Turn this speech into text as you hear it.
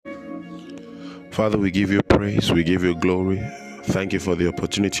Father, we give you praise, we give you glory. Thank you for the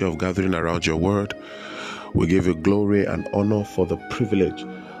opportunity of gathering around your word. We give you glory and honor for the privilege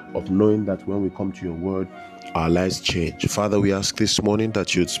of knowing that when we come to your word, our lives change. Father, we ask this morning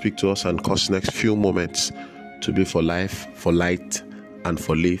that you would speak to us and cause next few moments to be for life, for light, and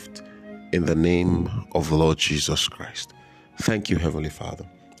for lift, in the name of the Lord Jesus Christ. Thank you, Heavenly Father.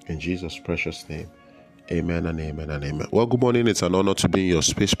 In Jesus' precious name. Amen and amen and amen. Well, good morning. It's an honor to be in your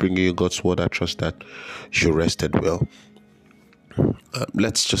space, bringing you God's word. I trust that you rested well.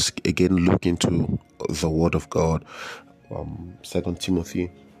 Let's just again look into the word of God. 2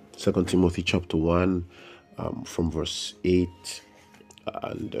 Timothy chapter 1, from verse 8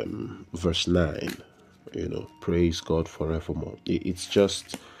 and verse 9. Praise God forevermore. It's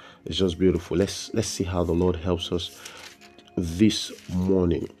just beautiful. Let's see how the Lord helps us this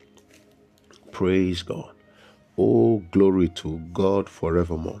morning. Praise God. Oh, glory to God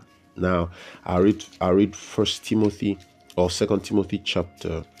forevermore. Now, I read 2 Timothy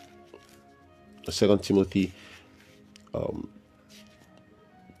chapter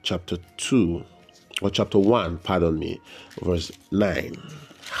 2, or chapter 1, verse 9.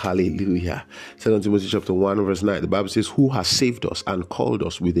 Hallelujah. 2 Timothy chapter 1, verse 9. The Bible says, who has saved us and called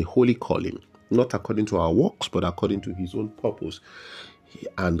us with a holy calling, not according to our works, but according to his own purpose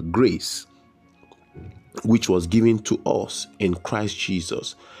and grace, which was given to us in Christ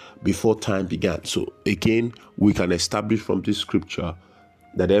Jesus before time began. So again, we can establish from this scripture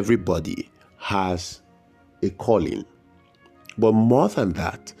that everybody has a calling. But more than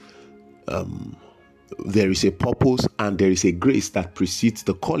that, there is a purpose and there is a grace that precedes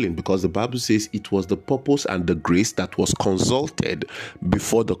the calling, because the Bible says it was the purpose and the grace that was consulted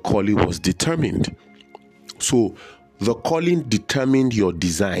before the calling was determined. So the calling determined your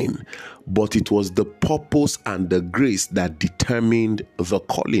design, but it was the purpose and the grace that determined the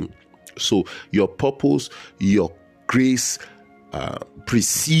calling. So your purpose, your grace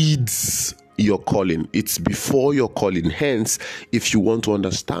precedes your calling. It's before your calling. Hence, if you want to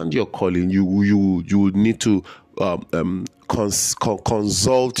understand your calling, you need to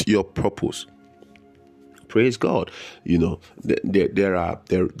consult your purpose. Praise God. There's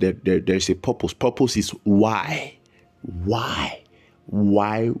a purpose. Purpose is why. Why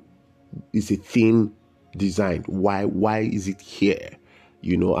is a thing designed? Why is it here?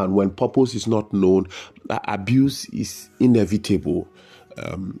 And when purpose is not known, abuse is inevitable.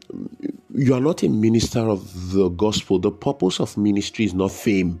 You are not a minister of the gospel. The purpose of ministry is not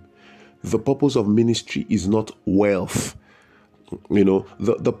fame. The purpose of ministry is not wealth.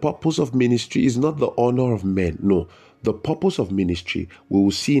 The purpose of ministry is not the honor of men. No, the purpose of ministry, we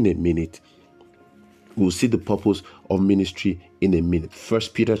will see in a minute. We'll see the purpose of ministry in a minute. 1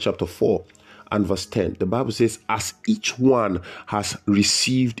 Peter chapter 4 and verse 10. The Bible says, as each one has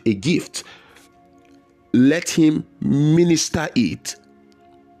received a gift, let him minister it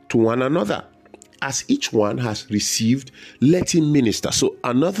to one another. As each one has received, let him minister. So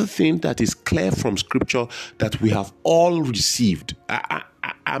another thing that is clear from scripture that we have all received. I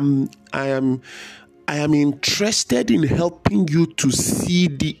am interested in helping you to see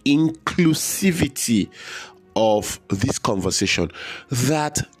the inclusivity of this conversation,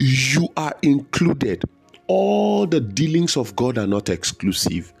 that you are included. All the dealings of God are not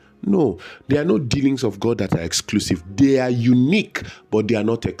exclusive. No, there are no dealings of God that are exclusive. They are unique, but they are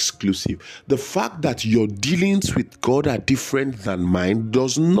not exclusive. The fact that your dealings with God are different than mine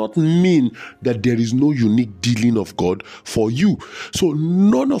does not mean that there is no unique dealing of God for you. So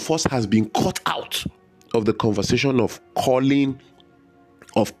none of us has been cut out of the conversation of calling,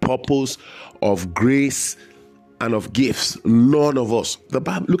 of purpose, of grace, and of gifts. None of us. The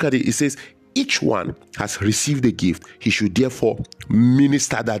Bible, look at it. It says, each one has received a gift. He should therefore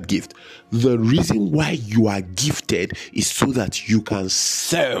minister that gift. The reason why you are gifted is so that you can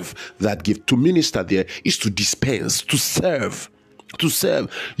serve that gift. To minister there is to dispense, to serve. To serve.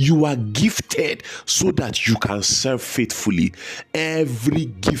 You are gifted so that you can serve faithfully. Every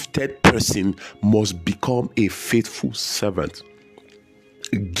gifted person must become a faithful servant.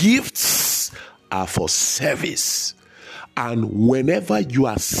 Gifts are for service. And whenever you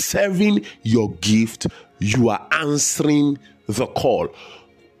are serving your gift, you are answering the call.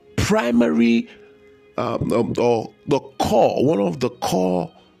 Primary, or the core, one of the core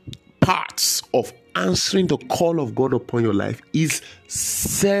parts of answering the call of God upon your life is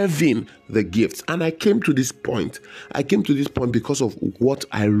serving the gifts. And I came to this point because of what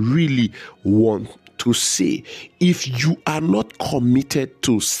I really want to say. If you are not committed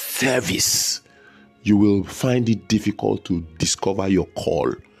to service, you will find it difficult to discover your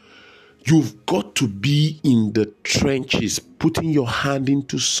call. You've got to be in the trenches putting your hand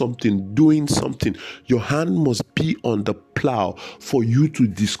into something, doing something. Your hand must be on the plow for you to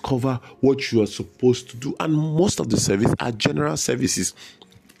discover what you are supposed to do. And most of the services are general services.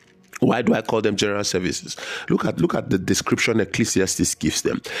 Why do I call them general services? Look at the description Ecclesiastes gives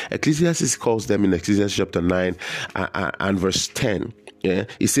them. Ecclesiastes calls them in Ecclesiastes chapter 9 and verse 10. Yeah?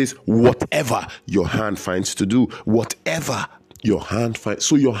 It says, whatever your hand finds to do, whatever your hand finds.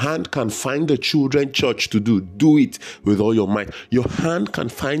 So your hand can find the children church to do it with all your might. Your hand can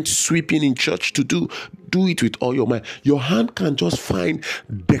find sweeping in church to do it with all your might. Your hand can just find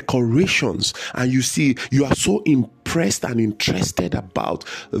decorations, and you see, you are so impressed and interested about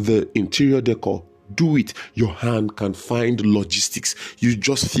the interior decor. Do it. Your hand can find logistics. You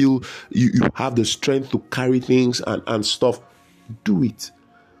just feel you have the strength to carry things and stuff. Do it.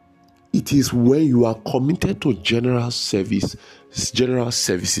 It is when you are committed to general services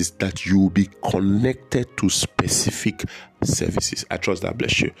that you will be connected to specific services. I trust that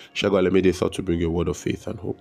bless you. Shall God let me thought to bring you a word of faith and hope.